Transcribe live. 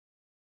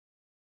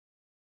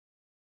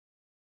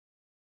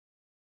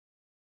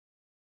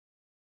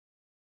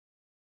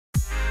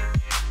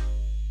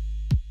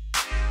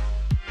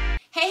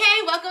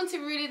Hey, welcome to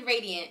Rooted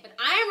Radiant. But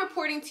I am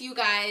reporting to you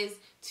guys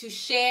to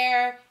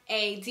share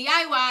a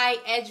DIY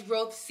edge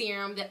growth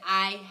serum that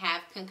I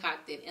have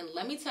concocted. And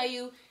let me tell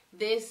you,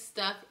 this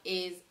stuff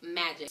is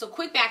magic. So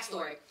quick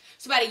backstory.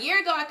 So about a year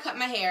ago, I cut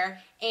my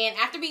hair, and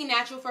after being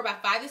natural for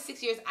about 5 to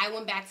 6 years, I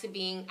went back to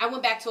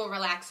a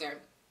relaxer.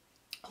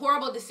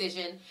 Horrible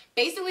decision.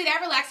 Basically,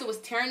 that relaxer was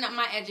tearing up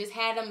my edges,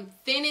 had them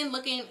thin and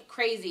looking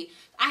crazy.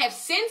 I have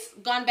since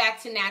gone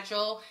back to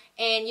natural,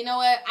 and you know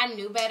what? I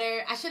knew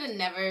better. I should have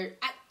never,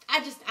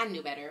 I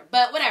knew better.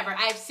 But whatever,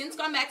 I have since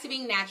gone back to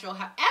being natural.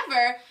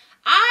 However,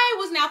 I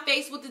was now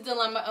faced with the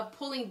dilemma of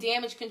pulling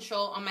damage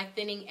control on my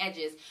thinning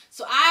edges.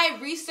 So I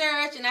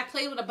researched and I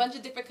played with a bunch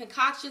of different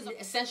concoctions,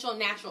 essential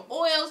natural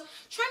oils,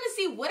 trying to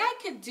see what I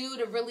could do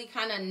to really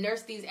kind of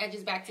nurse these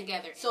edges back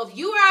together. So if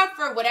you are,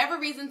 for whatever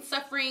reason,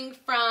 suffering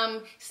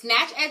from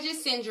snatch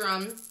edges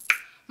syndrome,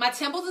 my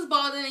temples is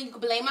balding and you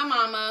can blame my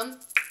mama,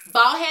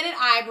 bald-headed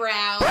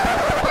eyebrows,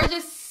 or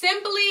just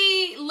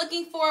simply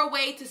looking for a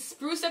way to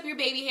spruce up your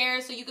baby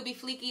hair so you could be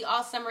fleeky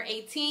all summer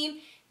 18,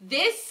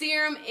 this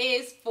serum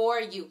is for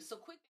you. So